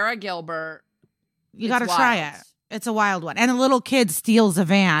Bowen, Sarah Gilbert. You got to try it. It's a wild one. And a little kid steals a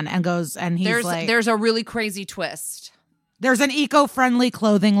van and goes, and he's there's a really crazy twist. There's an eco-friendly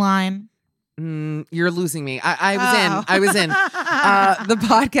clothing line. You're losing me. I was in. The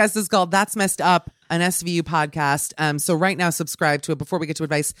podcast is called That's Messed Up, an SVU podcast. So right now, subscribe to it before we get to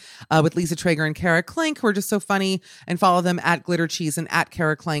advice with Lisa Traeger and Kara Clank, who are just so funny, and follow them at Glitter Cheese and at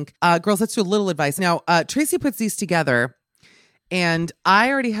Kara Clank. Girls, let's do a little advice. Now, Tracy puts these together, and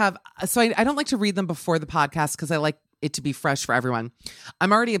I already have, so I don't like to read them before the podcast because I like it to be fresh for everyone.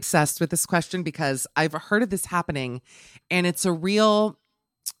 I'm already obsessed with this question because I've heard of this happening, and it's a real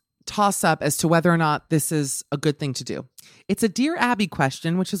toss up as to whether or not this is a good thing to do. It's a Dear Abby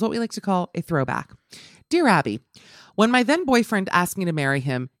question, which is what we like to call a throwback. Dear Abby, when my then boyfriend asked me to marry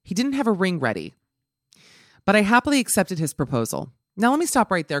him, he didn't have a ring ready, but I happily accepted his proposal. Now let me stop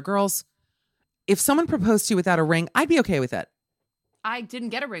right there, girls. If someone proposed to you without a ring, I'd be okay with it. I didn't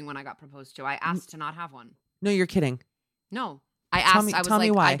get a ring when I got proposed to. I asked to not have one. No, you're kidding. No, I asked. Tell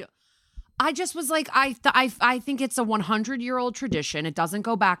me why. I just was like, I think it's a 100-year-old tradition. It doesn't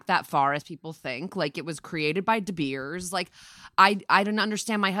go back that far as people think. Like, it was created by De Beers. Like, I didn't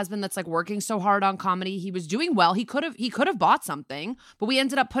understand my husband that's like working so hard on comedy. He was doing well. He could have bought something, but we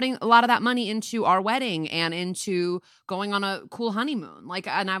ended up putting a lot of that money into our wedding and into going on a cool honeymoon. Like,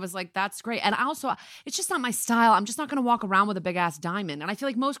 and I was like, that's great. And also, it's just not my style. I'm just not going to walk around with a big ass diamond. And I feel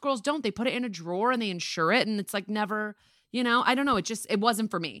like most girls don't. They put it in a drawer and they insure it, and it's like never. You know, I don't know. It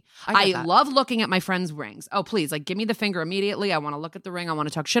wasn't for me. I love looking at my friends' rings. Oh, please, like, give me the finger immediately. I want to look at the ring. I want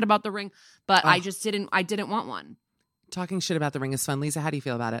to talk shit about the ring. But I didn't want one. Talking shit about the ring is fun. Lisa, how do you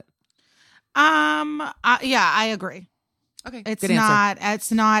feel about it? Yeah, I agree. Okay, it's good not. answer.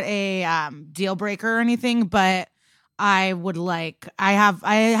 It's not a deal breaker or anything. But I would like. I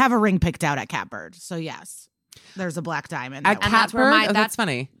have a ring picked out at Catbird. So yes. There's a black diamond. At Catbird? That's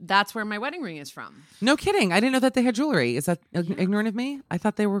funny. That's where my wedding ring is from. No kidding. I didn't know that they had jewelry. Is that ignorant of me? I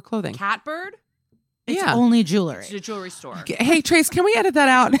thought they were clothing. Catbird? It's only jewelry. It's a jewelry store. Hey, Trace, can we edit that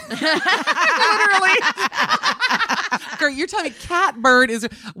out? Literally. Girl, you're telling me Catbird is...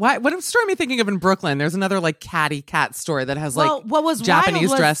 What store am I thinking of in Brooklyn? There's another like catty cat store that has like what was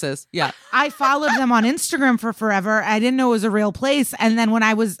Japanese dresses. Yeah. I followed them on Instagram for forever. I didn't know it was a real place. And then when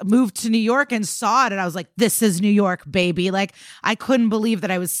I moved to New York and saw it, and I was like, this is New York, baby. Like, I couldn't believe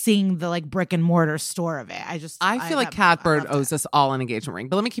that I was seeing the like brick and mortar store of it. I feel like Catbird owes us all an engagement ring.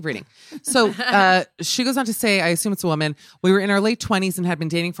 But let me keep reading. So she goes on to say, I assume it's a woman, we were in our late 20s and had been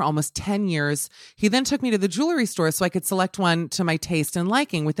dating for almost 10 years. He then took me to the jewelry store so I could select one to my taste and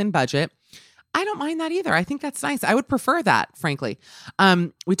liking within budget. I don't mind that either. I think that's nice. I would prefer that, frankly.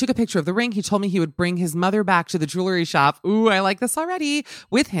 We took a picture of the ring. He told me he would bring his mother back to the jewelry shop. Ooh, I like this already.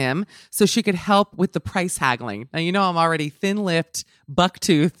 With him so she could help with the price haggling. Now, you know, I'm already thin-lipped,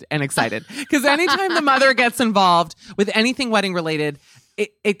 buck-toothed, and excited. Because anytime the mother gets involved with anything wedding related,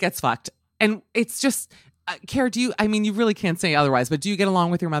 it gets fucked. And it's just, Kara, you really can't say otherwise, but do you get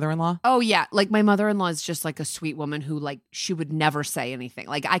along with your mother-in-law? Oh, yeah. Like, my mother-in-law is just like a sweet woman who, like, she would never say anything.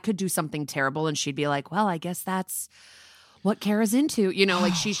 Like, I could do something terrible and she'd be like, well, I guess that's what Kara's into. You know,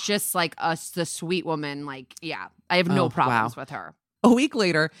 like, she's just like the sweet woman. Like, yeah, I have no problems with her. A week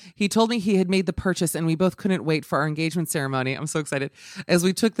later, he told me he had made the purchase and we both couldn't wait for our engagement ceremony. I'm so excited. As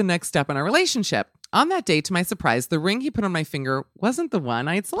we took the next step in our relationship. On that day, to my surprise, the ring he put on my finger wasn't the one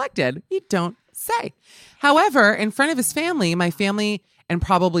I had selected. You don't say. However, in front of his family, my family, and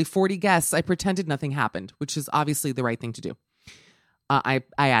probably 40 guests, I pretended nothing happened, which is obviously the right thing to do. I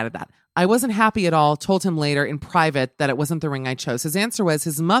added that. I wasn't happy at all, told him later in private that it wasn't the ring I chose. His answer was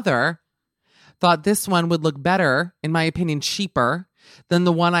his mother thought this one would look better, in my opinion, cheaper than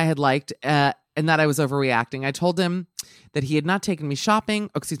the one I had liked, and that I was overreacting. I told him that he had not taken me shopping.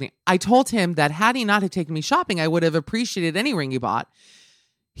 Oh, excuse me. I told him that had he not have taken me shopping, I would have appreciated any ring he bought.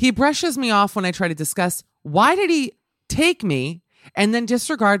 He brushes me off when I try to discuss why did he take me and then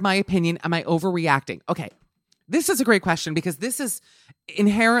disregard my opinion. Am I overreacting? Okay. This is a great question because this is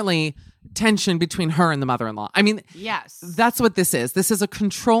inherently tension between her and the mother-in-law. I mean, yes, that's what this is. This is a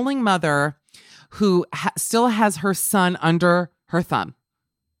controlling mother who still has her son under her thumb.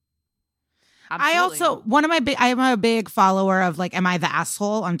 Absolutely. I also I'm a big follower of like Am I the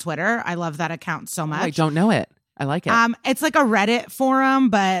Asshole on Twitter. I love that account so much. I don't know it. I like it. It's like a Reddit forum,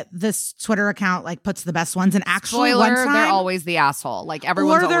 but this Twitter account like puts the best ones. And actually, Spoiler, one time, they're always the asshole. Like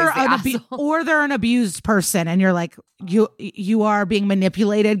everyone's always the asshole. Or they're an abused person, and you're like, you are being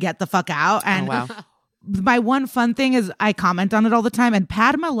manipulated. Get the fuck out. And wow. My one fun thing is I comment on it all the time, and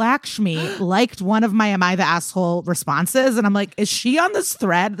Padma Lakshmi liked one of my Am I the Asshole responses, and I'm like, is she on this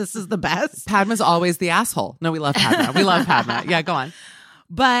thread? This is the best. Padma's always the asshole. No, we love Padma. We love Padma. Yeah, go on.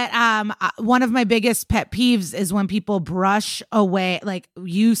 But one of my biggest pet peeves is when people brush away, like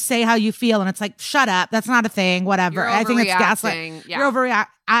you say how you feel, and it's like, shut up, that's not a thing, whatever. I think it's gaslight. Yeah. You're overreacting.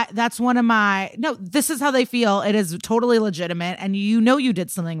 That's one of my, no, this is how they feel. It is totally legitimate, and you know you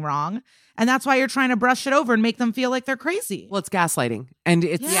did something wrong. And that's why you're trying to brush it over and make them feel like they're crazy. Well, it's gaslighting. And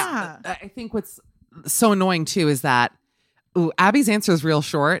it's, I think what's so annoying too is that, Abby's answer is real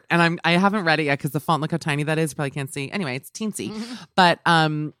short, and I haven't read it yet because the font, look how tiny that is. You probably can't see. Anyway, it's teensy. But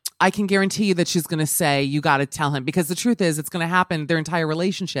I can guarantee you that she's going to say, you got to tell him, because the truth is it's going to happen their entire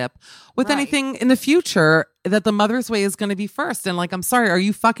relationship with anything in the future, that the mother's way is going to be first. And like, I'm sorry, are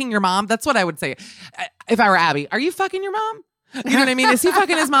you fucking your mom? That's what I would say. If I were Abby, are you fucking your mom? You know what I mean? Is he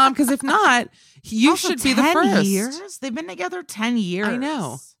fucking his mom? Because if not, you also, should be the first. 10 years? They've been together 10 years. I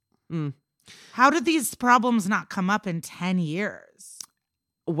know. How did these problems not come up in 10 years?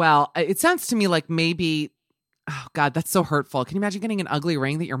 Well, it sounds to me like maybe, oh God, that's so hurtful. Can you imagine getting an ugly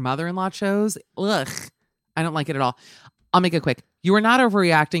ring that your mother-in-law chose? Ugh, I don't like it at all. I'll make it quick. You were not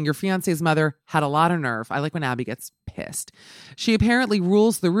overreacting. Your fiance's mother had a lot of nerve. I like when Abby gets pissed. She apparently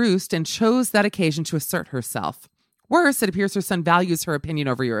rules the roost and chose that occasion to assert herself. Worse, it appears her son values her opinion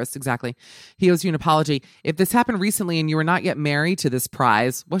over yours. Exactly. He owes you an apology. If this happened recently and you were not yet married to this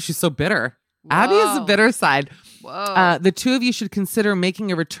prize, well, she's so bitter. Whoa. Abby is the bitter side. Whoa. The two of you should consider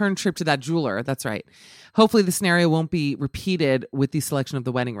making a return trip to that jeweler. That's right. Hopefully the scenario won't be repeated with the selection of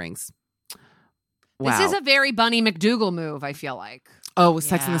the wedding rings. Wow. This is a very Bunny McDougal move, I feel like. Oh,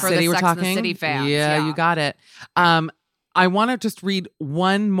 Sex and the City we're talking? Sex and the City fans. Yeah, you got it. I want to just read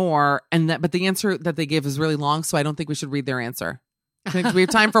one more, but the answer that they give is really long, so I don't think we should read their answer. Do we have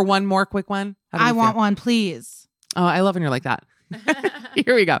time for one more quick one? I want one, please. Oh, I love when you're like that.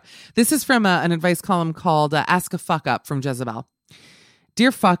 Here we go. This is from an advice column called Ask a Fuck Up from Jezebel.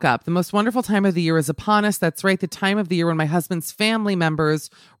 Dear Fuck Up, the most wonderful time of the year is upon us. That's right, the time of the year when my husband's family members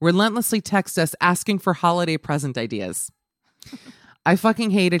relentlessly text us asking for holiday present ideas. I fucking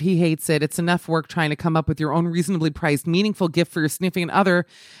hate it. He hates it. It's enough work trying to come up with your own reasonably priced, meaningful gift for your significant other.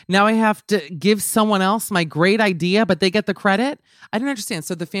 Now I have to give someone else my great idea, but they get the credit? I don't understand.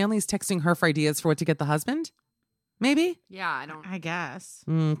 So the family's texting her for ideas for what to get the husband? Maybe? Yeah, I guess.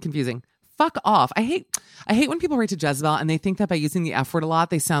 Confusing. Fuck off. I hate when people write to Jezebel and they think that by using the F word a lot,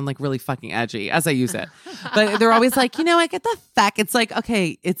 they sound like really fucking edgy as I use it. But they're always like, I get the fuck. It's like,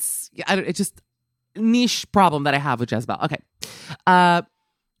 okay, it's just niche problem that I have with Jezebel. Okay.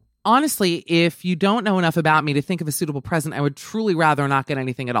 Honestly, if you don't know enough about me to think of a suitable present, I would truly rather not get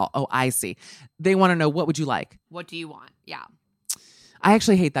anything at all. Oh, I see. They want to know, what would you like? What do you want? Yeah. I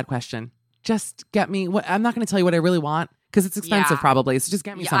actually hate that question. Just get me what I'm not going to tell you what I really want because it's expensive probably. So just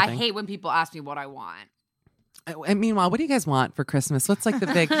get me something. I hate when people ask me what I want. And meanwhile, what do you guys want for Christmas? What's like the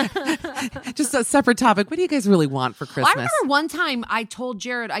big, just a separate topic. What do you guys really want for Christmas? I remember one time I told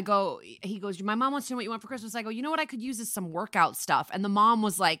Jared, he goes, my mom wants to know what you want for Christmas. I go, you know what I could use is some workout stuff. And the mom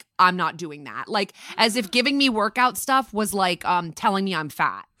was like, I'm not doing that. Like as if giving me workout stuff was like telling me I'm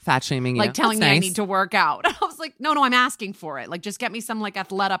fat. Fat shaming you. Like telling me I need to work out. I was like, no, I'm asking for it. Like just get me some like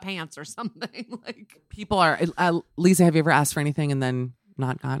Athleta pants or something. Like people are, Lisa, have you ever asked for anything and then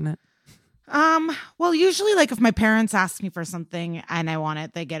not gotten it? Well, usually like if my parents ask me for something and I want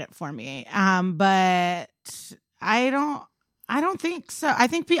it, they get it for me. But I don't think so. I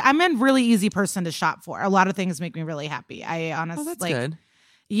think I'm a really easy person to shop for. A lot of things make me really happy. I honestly, that's good.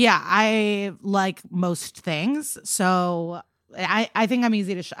 Yeah, I like most things. So I think I'm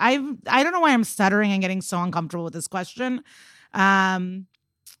easy to shop. I don't know why I'm stuttering and getting so uncomfortable with this question.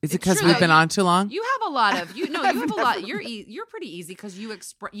 Is it because we've been on too long? You have a lot of you have a lot. You're pretty easy because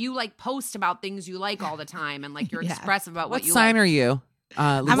you like post about things you like all the time and like you're expressive about what you like. What sign are you?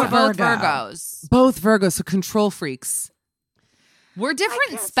 I'm both Virgos. Both Virgos, so control freaks. We're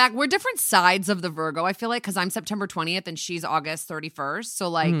different we're different sides of the Virgo. I feel like because I'm September 20th and she's August 31st. So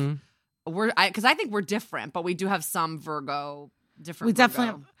like because I think we're different, but we do have some Virgo different. We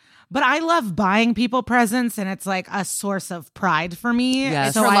definitely. But I love buying people presents, and it's like a source of pride for me.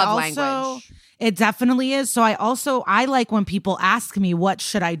 Yes. So love language. It definitely is. So I like when people ask me what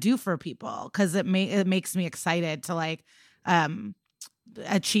should I do for people because it makes me excited to like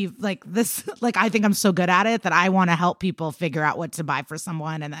achieve like this. Like, I think I'm so good at it that I want to help people figure out what to buy for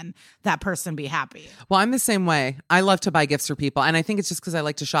someone and then that person be happy. Well, I'm the same way. I love to buy gifts for people. And I think it's just because I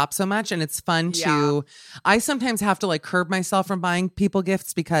like to shop so much. And it's fun to, I sometimes have to like curb myself from buying people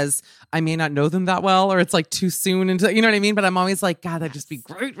gifts because I may not know them that well, or it's like too soon into, you know what I mean? But I'm always like, God, that'd just be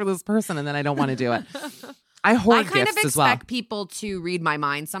great for this person. And then I don't want to do it. I hoard kind gifts of as well. expect people to read my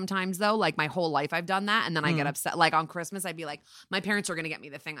mind sometimes, though. Like, my whole life I've done that, and then I get upset. Like, on Christmas, I'd be like, my parents are going to get me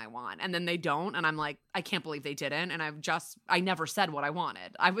the thing I want, and then they don't, and I'm like, I can't believe they didn't, and I never said what I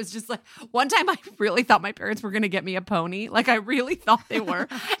wanted. I was just like, one time I really thought my parents were going to get me a pony. Like, I really thought they were.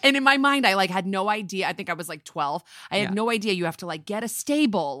 And in my mind, I like had no idea. I think I was like 12. I had no idea you have to like get a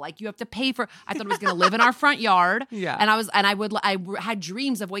stable. Like, you have to pay for, I thought it was going to live in our front yard. Yeah. And I had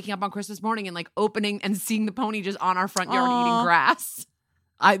dreams of waking up on Christmas morning and like opening and seeing the pony just on our front yard eating grass.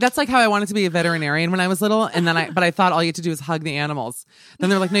 That's like how I wanted to be a veterinarian when I was little. And then but I thought all you had to do is hug the animals. Then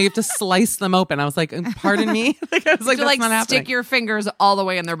they're like, no, you have to slice them open. I was like, pardon me? Like, I was like, that's not happening. Stick your fingers all the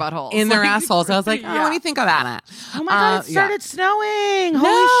way in their buttholes. In their assholes. I was like, oh, let me think about it. Oh my God, it started snowing.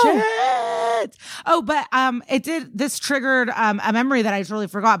 Holy shit. Oh, but this triggered a memory that I totally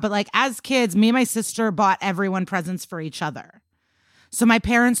forgot. But like, as kids, me and my sister bought everyone presents for each other. So my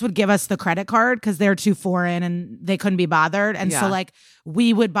parents would give us the credit card because they're too foreign and they couldn't be bothered. And so like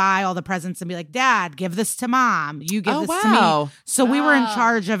we would buy all the presents and be like, Dad, give this to Mom. You give this to me. So we were in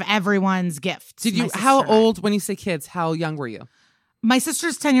charge of everyone's gifts. How old, when you say kids, how young were you? My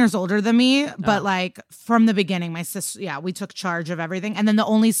sister's 10 years older than me, but like from the beginning, my sister, we took charge of everything. And then the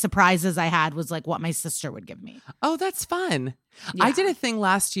only surprises I had was like what my sister would give me. Oh, that's fun. Yeah. I did a thing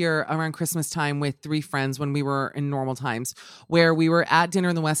last year around Christmas time with 3 friends when we were in normal times where we were at dinner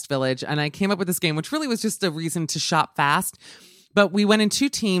in the West Village. And I came up with this game, which really was just a reason to shop fast. But we went in 2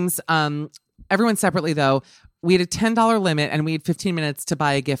 teams, everyone separately though. We had a $10 limit and we had 15 minutes to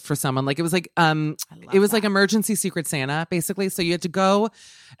buy a gift for someone. Like it was like like emergency Secret Santa, basically. So you had to go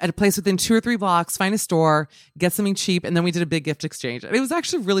at a place within 2 or 3 blocks, find a store, get something cheap, and then we did a big gift exchange. And it was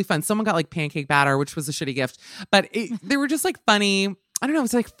actually really fun. Someone got like pancake batter, which was a shitty gift, but they were just like funny. I don't know. It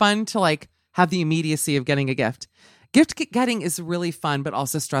was like fun to like have the immediacy of getting a gift. Gift getting is really fun, but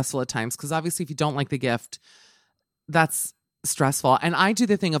also stressful at times because obviously if you don't like the gift, that's stressful. And I do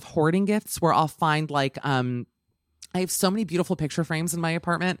the thing of hoarding gifts where I'll find like I have so many beautiful picture frames in my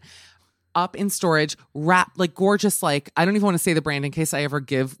apartment up in storage, wrapped like gorgeous, like I don't even want to say the brand in case I ever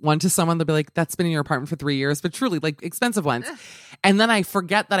give one to someone. They'll be like, that's been in your apartment for 3 years, but truly like expensive ones. And then I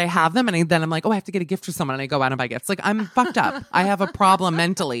forget that I have them and then I'm like, oh, I have to get a gift for someone, and I go out and buy gifts. Like I'm fucked up. I have a problem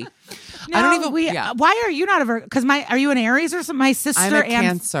mentally. No, I don't even why are you not a Virgo? Because are you an Aries or something? My sister I'm a and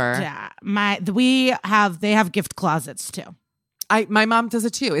Cancer. Yeah, they have gift closets too. My mom does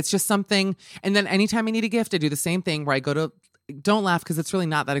it too. It's just something. And then anytime I need a gift, I do the same thing where I go to, don't laugh because it's really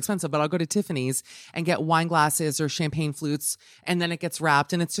not that expensive, but I'll go to Tiffany's and get wine glasses or champagne flutes, and then it gets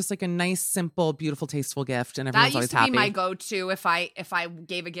wrapped, and it's just like a nice, simple, beautiful, tasteful gift, and everyone's always happy. That used to be my go-to. If I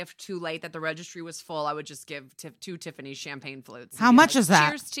gave a gift too late that the registry was full, I would just give 2 Tiffany's champagne flutes. How much is that?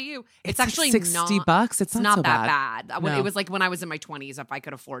 Cheers to you. It's actually like $60. It's not so that bad. No. It was like when I was in my 20s. If I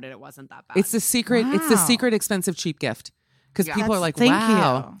could afford it, it wasn't that bad. It's the secret. Wow. It's the secret, expensive, cheap gift. Because people are like, thank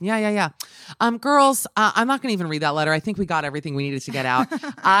wow. you. Yeah. Girls, I'm not going to even read that letter. I think we got everything we needed to get out.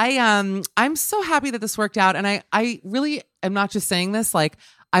 I'm so happy that this worked out. And I really am not just saying this. Like,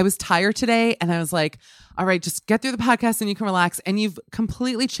 I was tired today and I was like, all right, just get through the podcast and you can relax. And you've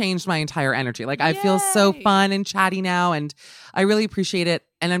completely changed my entire energy. Like, I feel so fun and chatty now. And I really appreciate it.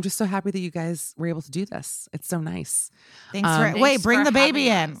 And I'm just so happy that you guys were able to do this. It's so nice. Thanks bring the baby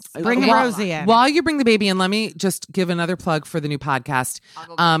in. Bring Rosie in. While you bring the baby in, let me just give another plug for the new podcast.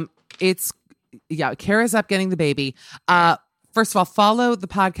 Kara's up getting the baby. First of all, follow the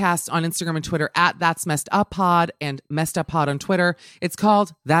podcast on Instagram and Twitter at That's Messed Up Pod and Messed Up Pod on Twitter. It's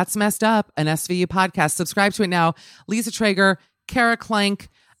called That's Messed Up, an SVU podcast. Subscribe to it now. Lisa Traeger, Kara Klenk,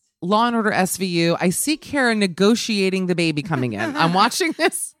 Law and Order SVU. I see Kara negotiating the baby coming in. I'm watching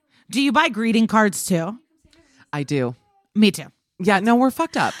this. Do you buy greeting cards too? I do. Me too. Yeah, no, we're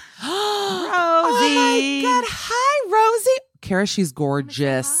fucked up. Rosie. Oh my God. Hi, Rosie. Kara, she's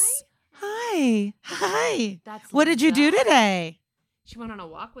gorgeous. Hi. What did you do today? She went on a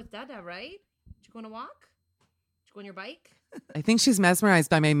walk with Dada, right? Did you go on a walk? Did you go on your bike? I think she's mesmerized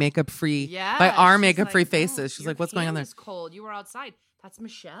by my makeup-free, Yeah, by our she's makeup-free like, faces. She's like, what's going on there? It's cold. You were outside. That's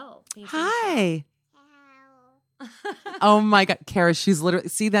Michelle. Hi. Oh my God, Kara, she's literally, I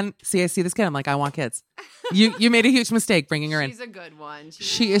see this kid. I'm like, I want kids. You made a huge mistake bringing her in. She's a good one.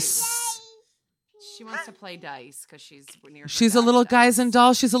 She wants to play dice because she's near her She's a little guys and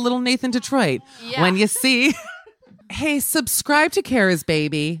dolls. She's a little Nathan Detroit. Yeah. When you see Hey, subscribe to Kara's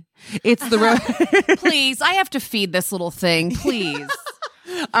Baby. It's the Please, I have to feed this little thing. Please.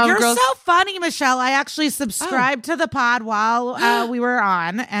 You're so funny, Michelle. I actually subscribed to the pod while we were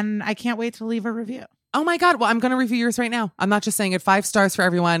on, and I can't wait to leave a review. Oh my God. Well, I'm going to review yours right now. I'm not just saying it. 5 stars for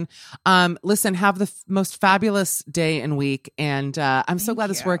everyone. Listen, have the most fabulous day and week. And I'm so glad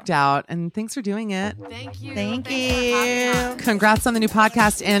this worked out. And thanks for doing it. Thank you. Thank you. Congrats on the new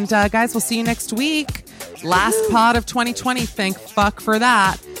podcast. And guys, we'll see you next week. Last pod of 2020. Thank fuck for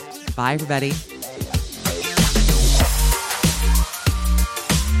that. Bye, everybody.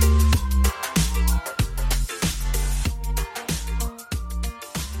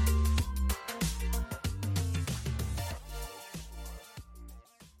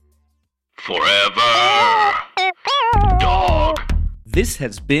 Forever Dog. This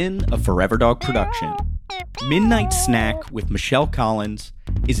has been a Forever Dog production. Midnight Snack with Michelle Collins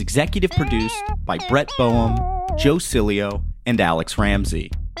is executive produced by Brett Boehm, Joe Cilio, and Alex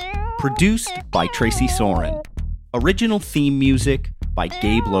Ramsey. Produced by Tracy Soren. Original theme music by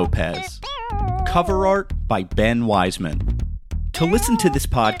Gabe Lopez. Cover art by Ben Wiseman. To listen to this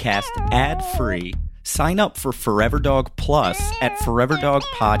podcast ad-free, sign up for Forever Dog Plus at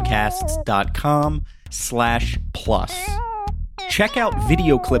foreverdogpodcasts.com/plus. Check out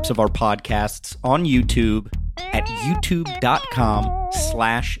video clips of our podcasts on YouTube at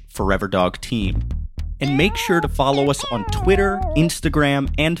youtube.com/foreverdogteam. And make sure to follow us on Twitter,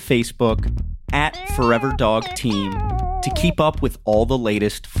 Instagram, and Facebook at Forever Dog Team to keep up with all the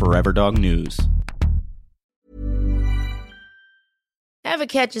latest Forever Dog news. Ever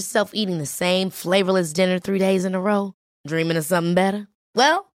catch yourself eating the same flavorless dinner 3 days in a row? Dreaming of something better?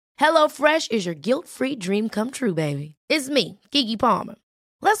 Well, HelloFresh is your guilt-free dream come true, baby. It's me, Keke Palmer.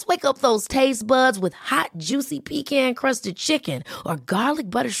 Let's wake up those taste buds with hot, juicy pecan-crusted chicken or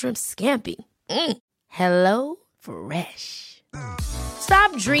garlic butter shrimp scampi. Hello Fresh.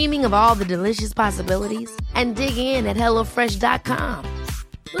 Stop dreaming of all the delicious possibilities and dig in at HelloFresh.com.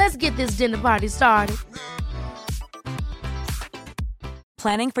 Let's get this dinner party started.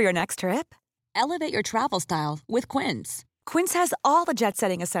 Planning for your next trip? Elevate your travel style with Quince. Quince has all the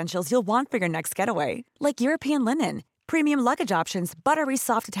jet-setting essentials you'll want for your next getaway, like European linen, premium luggage options, buttery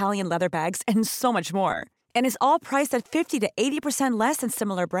soft Italian leather bags, and so much more. And is all priced at 50 to 80% less than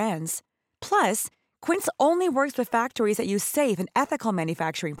similar brands. Plus, Quince only works with factories that use safe and ethical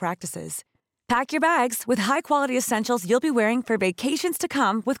manufacturing practices. Pack your bags with high-quality essentials you'll be wearing for vacations to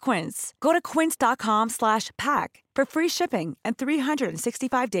come with Quince. Go to quince.com/pack for free shipping and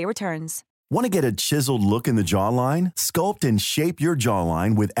 365-day returns. Want to get a chiseled look in the jawline? Sculpt and shape your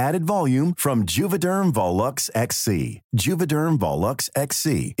jawline with added volume from Juvederm Volux XC. Juvederm Volux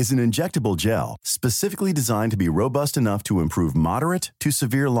XC is an injectable gel specifically designed to be robust enough to improve moderate to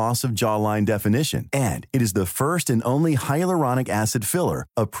severe loss of jawline definition. And it is the first and only hyaluronic acid filler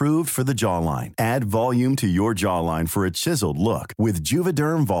approved for the jawline. Add volume to your jawline for a chiseled look with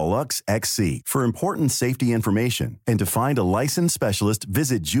Juvederm Volux XC. For important safety information and to find a licensed specialist,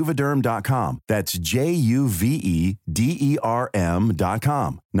 visit Juvederm.com. That's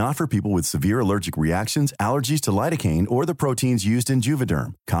Juvederm.com. Not for people with severe allergic reactions, allergies to lidocaine, or the proteins used in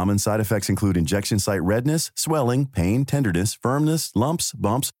Juvederm. Common side effects include injection site redness, swelling, pain, tenderness, firmness, lumps,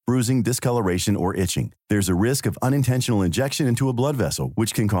 bumps, bruising, discoloration, or itching. There's a risk of unintentional injection into a blood vessel,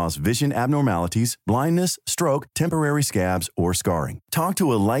 which can cause vision abnormalities, blindness, stroke, temporary scabs, or scarring. Talk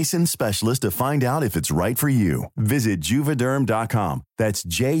to a licensed specialist to find out if it's right for you. Visit Juvederm.com. That's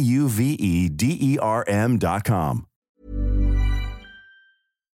Juvederm.com.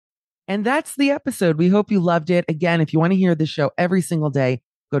 And that's the episode. We hope you loved it. Again, if you want to hear the show every single day,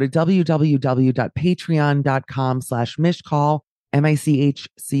 go to www.patreon.com/mishcall,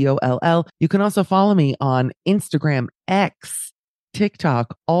 MICHCOLL. You can also follow me on Instagram, X,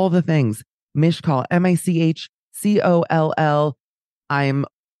 TikTok, all the things. Mishcall, MICHCOLL. I'm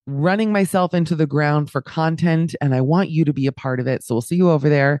running myself into the ground for content, and I want you to be a part of it. So we'll see you over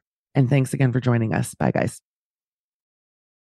there. And thanks again for joining us. Bye, guys.